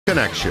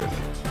Connection.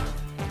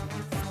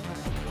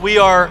 We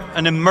are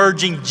an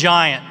emerging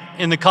giant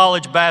in the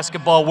college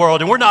basketball world,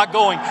 and we're not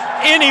going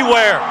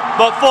anywhere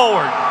but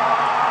forward.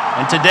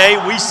 And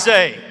today we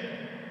say,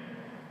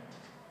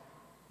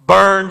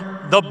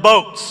 burn the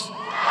boats.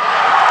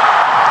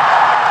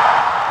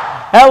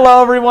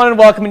 Hello, everyone, and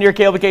welcome to your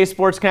KLBK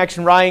Sports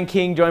Connection. Ryan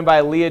King, joined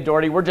by Leah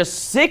Doherty. We're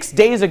just 6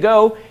 days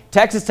ago,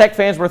 Texas Tech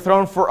fans were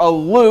thrown for a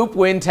loop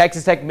when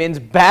Texas Tech men's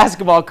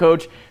basketball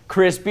coach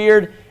Chris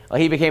Beard,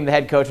 he became the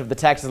head coach of the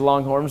Texas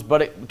Longhorns,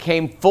 but it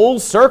came full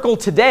circle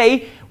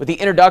today with the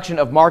introduction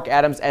of Mark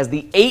Adams as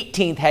the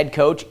 18th head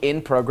coach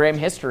in program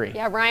history.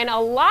 Yeah, Ryan,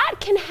 a lot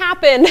can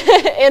happen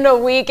in a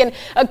week, and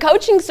a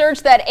coaching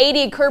search that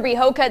AD Kirby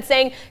Hocutt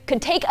saying could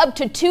take up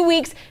to 2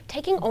 weeks,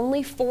 taking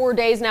only 4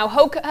 days now.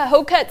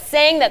 Hocutt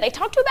saying that they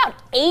talked to about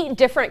 8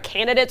 different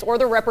candidates or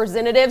their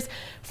representatives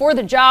for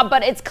the job,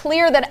 but it's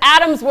clear that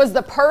Adams was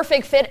the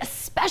perfect fit,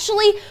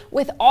 especially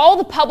with all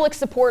the public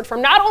support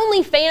from not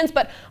only fans,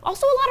 but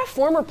also a lot of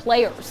former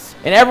players.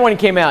 And everyone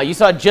came out. You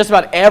saw just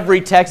about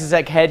every Texas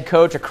Tech head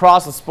coach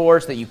across the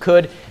sports that you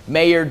could,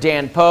 Mayor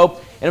Dan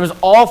Pope, and it was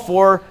all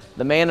for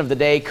the man of the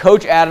day,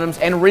 Coach Adams,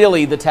 and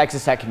really the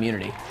Texas Tech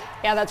community.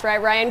 Yeah, that's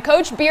right, Ryan.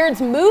 Coach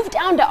Beard's move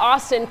down to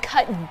Austin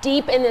cut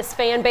deep in this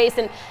fan base,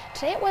 and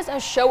today it was a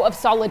show of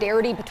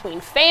solidarity between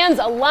fans,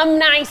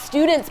 alumni,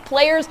 students,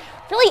 players,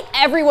 really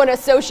everyone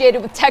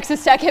associated with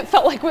Texas Tech. It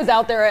felt like was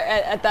out there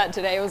at that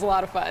today. It was a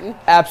lot of fun.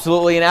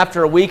 Absolutely, and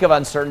after a week of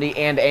uncertainty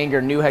and anger,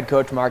 new head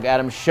coach Mark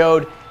Adams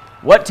showed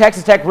what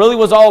Texas Tech really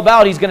was all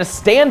about. He's going to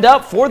stand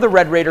up for the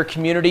Red Raider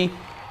community,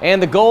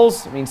 and the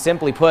goals, I mean,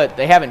 simply put,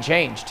 they haven't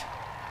changed.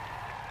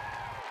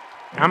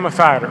 I'm a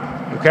fighter,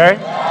 okay?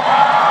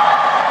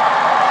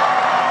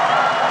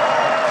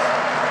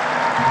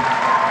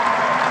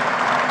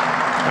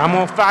 I'm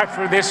going to fight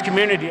for this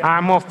community.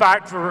 I'm going to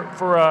fight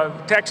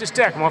for Texas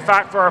Tech. I'm going to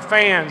fight for our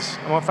fans.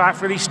 I'm going to fight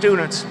for these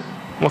students.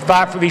 I'm going to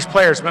fight for these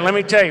players. But let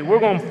me tell you,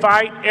 we're going to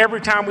fight every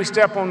time we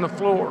step on the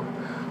floor.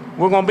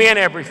 We're going to be in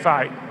every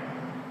fight.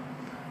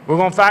 We're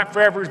going to fight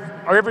for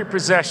every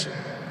possession.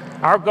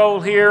 Our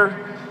goal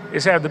here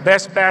is to have the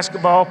best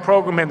basketball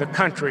program in the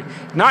country.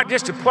 Not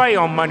just to play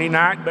on Monday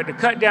night, but to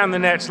cut down the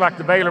nets like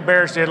the Baylor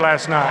Bears did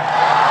last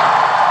night.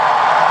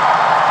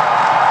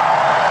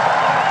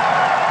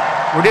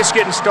 We're just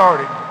getting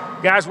started.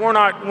 Guys, we're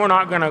not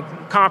going to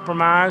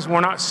compromise.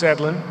 We're not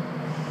settling.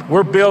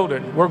 We're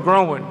building. We're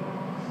growing.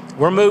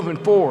 We're moving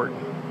forward.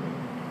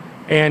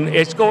 And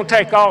it's going to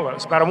take all of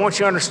us. But I want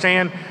you to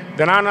understand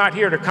that I'm not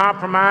here to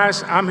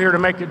compromise. I'm here to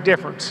make a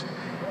difference.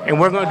 And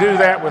we're going to do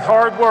that with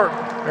hard work.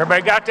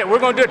 Everybody got that? We're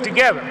going to do it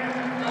together. People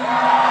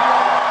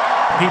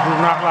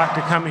do not like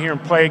to come here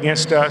and play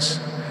against us.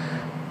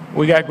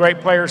 We got great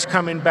players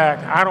coming back.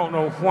 I don't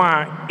know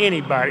why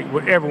anybody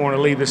would ever want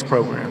to leave this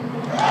program.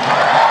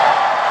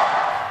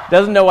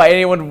 Doesn't know why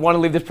anyone would want to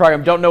leave this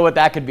program. Don't know what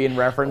that could be in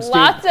reference to.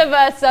 Lots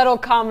of subtle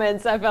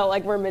comments I felt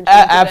like were mentioned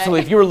today.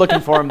 Absolutely. If you were looking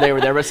for them, they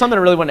were there. But something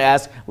I really want to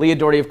ask, Leah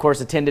Doherty, of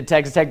course, attended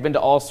Texas Tech, been to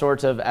all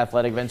sorts of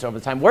athletic events over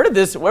the time. Where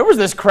was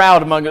this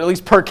crowd among, at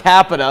least per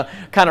capita,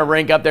 kind of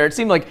rank up there? It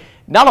seemed like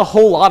not a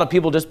whole lot of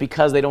people just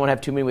because they don't want to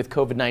have too many with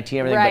COVID-19 and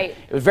everything, right.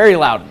 But it was very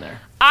loud in there.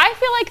 I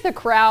feel like the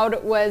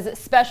crowd was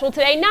special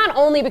today, not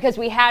only because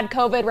we had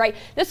COVID, right?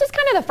 This was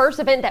kind of the first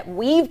event that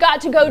we've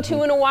got to go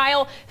to in a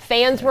while.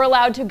 Fans were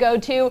allowed to go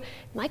to.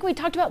 Like we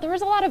talked about, there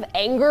was a lot of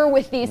anger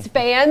with these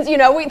fans. You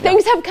know,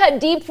 things have cut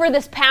deep for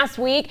this past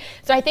week.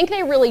 So I think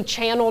they really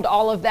channeled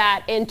all of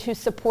that into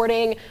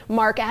supporting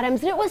Mark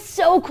Adams. And it was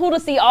so cool to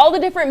see all the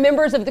different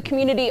members of the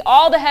community,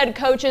 all the head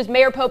coaches,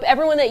 Mayor Pope,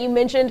 everyone that you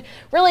mentioned,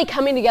 really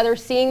coming together,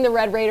 seeing the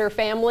Red Raider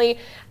family.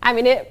 I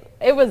mean,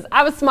 I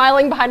was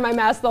smiling behind my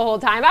mask the whole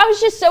time. I was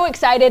just so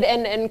excited,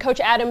 and Coach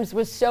Adams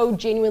was so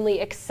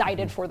genuinely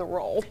excited for the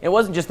role. It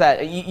wasn't just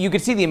that. You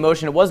could see the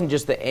emotion. It wasn't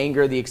just the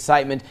anger, the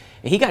excitement.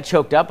 He got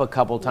choked up a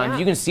couple times. Yeah.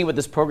 You can see what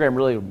this program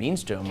really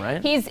means to him,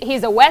 right?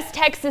 He's a West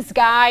Texas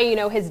guy. You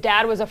know, his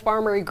dad was a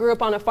farmer. He grew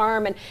up on a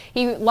farm, and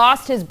he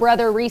lost his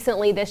brother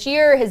recently this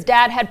year. His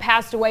dad had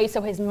passed away,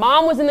 so his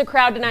mom was in the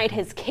crowd tonight.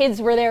 His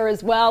kids were there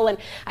as well, and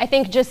I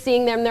think just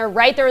seeing them there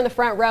right there in the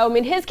front row, I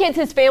mean, his kids,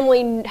 his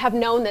family have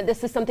known that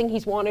this is something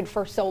he's wanted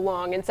for so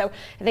long, and so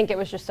I think it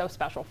was just so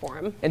special for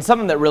him. And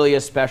something that really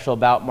is special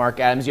about Mark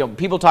Adams, you know,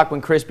 people talk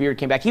when Chris Beard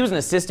came back, he was an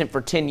assistant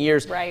for 10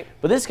 years. Right.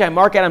 But this guy,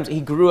 Mark Adams,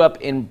 he grew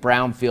up in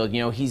Brownfield.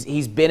 You know,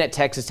 he's been at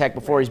Texas Tech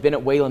before. He's been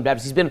at Wayland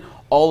Baptist. He's been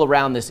all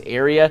around this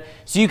area.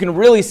 So you can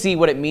really see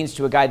what it means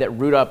to a guy that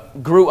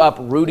grew up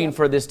rooting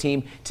for this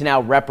team to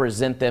now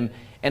represent them.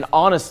 And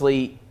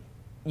honestly,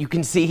 you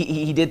can see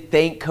he did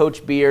thank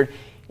Coach Beard.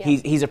 Yeah.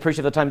 He's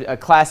appreciative of the time, a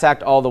class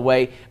act all the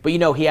way. But, you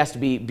know, he has to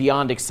be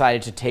beyond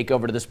excited to take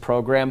over to this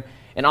program.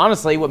 And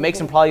honestly, what makes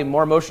him probably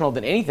more emotional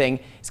than anything,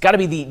 it's got to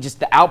be just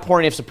the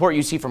outpouring of support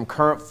you see from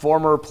current,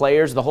 former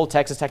players, the whole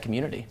Texas Tech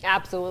community.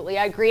 Absolutely,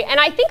 I agree. And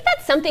I think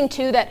that's something,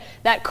 too,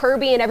 that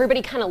Kirby and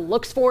everybody kind of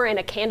looks for in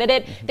a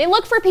candidate. They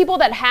look for people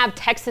that have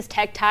Texas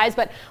Tech ties,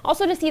 but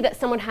also to see that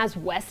someone has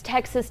West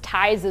Texas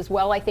ties as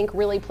well, I think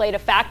really played a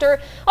factor.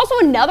 Also,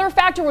 another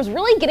factor was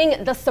really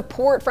getting the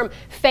support from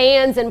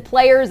fans and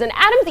players, and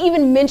Adams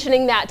even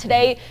mentioning that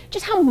today,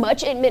 just how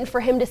much it meant for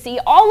him to see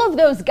all of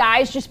those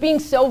guys just being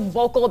so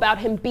vocal about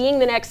him being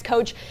the next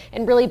coach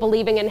and really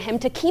believing in him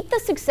to keep the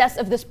success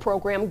of this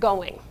program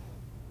going.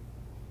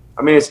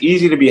 I mean, it's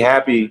easy to be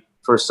happy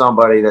for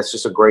somebody that's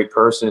just a great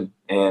person,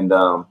 and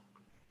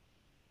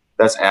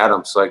that's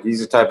Adams. Like, he's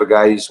the type of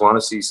guy you just want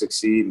to see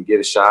succeed and get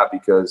a shot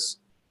because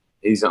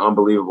he's an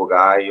unbelievable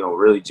guy, you know,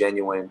 really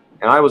genuine.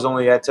 And I was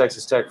only at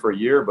Texas Tech for a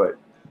year, but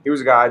he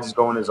was a guy I just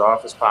go in his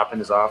office, pop in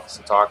his office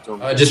and talk to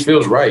him. It just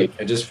feels right.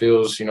 It just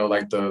feels, you know,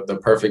 like the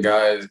perfect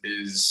guy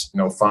is, you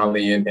know,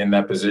 finally in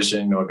that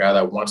position, you know, a guy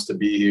that wants to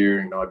be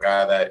here, you know, a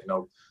guy that, you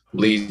know,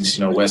 bleeds,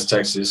 you know, West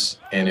Texas.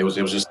 And it was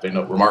just, you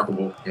know,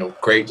 remarkable, you know,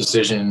 great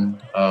decision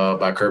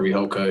by Kirby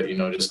Hocutt, you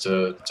know, just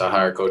to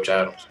hire Coach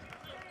Adams.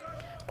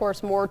 Of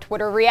course, more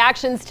Twitter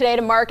reactions today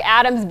to Mark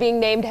Adams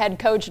being named head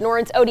coach.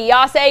 Lawrence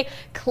Odiase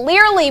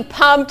clearly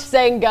pumped,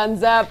 saying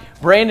guns up.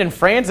 Brandon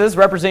Francis,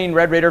 representing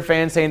Red Raider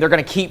fans, saying they're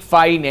going to keep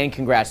fighting, and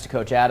congrats to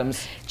Coach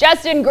Adams.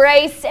 Justin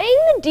Gray saying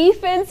the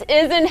defense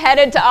isn't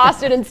headed to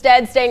Austin,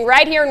 instead staying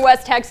right here in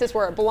West Texas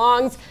where it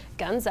belongs.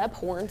 Guns up,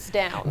 horns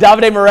down.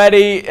 Davide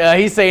Moretti,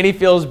 he's saying he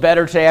feels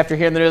better today after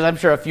hearing the news. I'm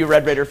sure a few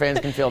Red Raider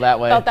fans can feel that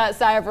way. Felt that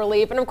sigh of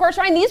relief. And of course,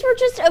 Ryan, these were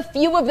just a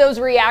few of those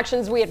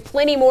reactions. We had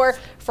plenty more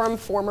from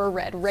former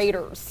Red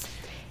Raiders.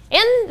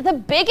 And the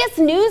biggest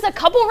news, a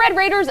couple Red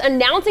Raiders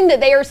announcing that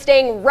they are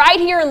staying right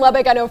here in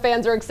Lubbock. I know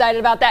fans are excited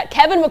about that.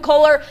 Kevin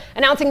McCullough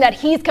announcing that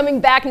he's coming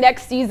back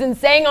next season,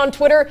 saying on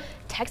Twitter,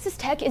 Texas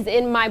Tech is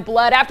in my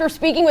blood. After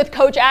speaking with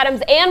Coach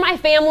Adams and my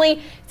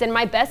family, it's in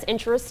my best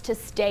interest to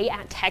stay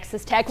at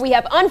Texas Tech. We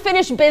have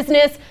unfinished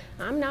business.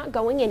 I'm not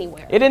going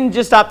anywhere. It didn't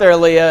just stop there,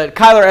 Leah.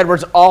 Kyler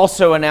Edwards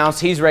also announced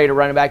he's ready to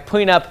run it back,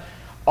 putting up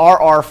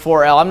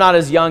RR4L. I'm not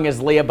as young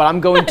as Leah, but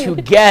I'm going to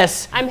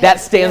guess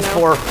that stands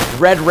for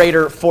Red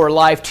Raider for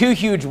life. 2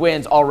 huge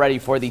wins already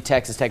for the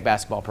Texas Tech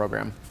basketball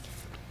program.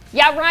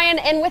 Yeah, Ryan,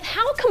 and with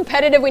how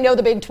competitive we know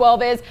the Big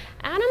 12 is,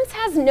 Adams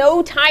has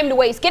no time to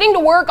waste. Getting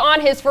to work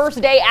on his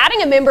first day,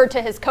 adding a member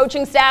to his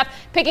coaching staff,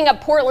 picking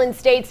up Portland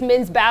State's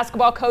men's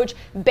basketball coach,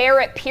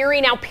 Barrett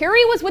Peary. Now,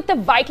 Peary was with the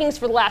Vikings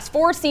for the last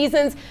 4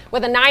 seasons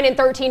with a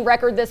 9-13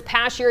 record this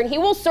past year, and he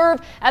will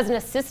serve as an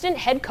assistant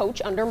head coach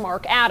under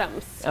Mark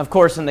Adams. Of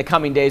course, in the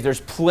coming days,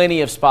 there's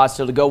plenty of spots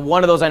still to go.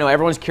 One of those I know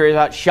everyone's curious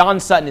about, Sean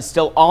Sutton is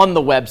still on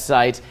the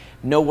website.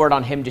 No word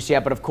on him just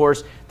yet, but of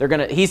course,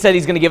 he said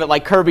he's going to give it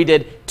like Kirby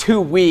did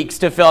 2 weeks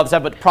to fill up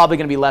stuff, but probably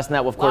going to be less than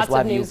that. Well, of course,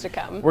 lots of news to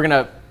come. We're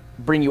going to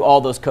bring you all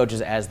those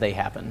coaches as they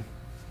happen.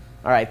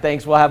 All right,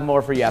 thanks. We'll have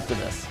more for you after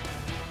this.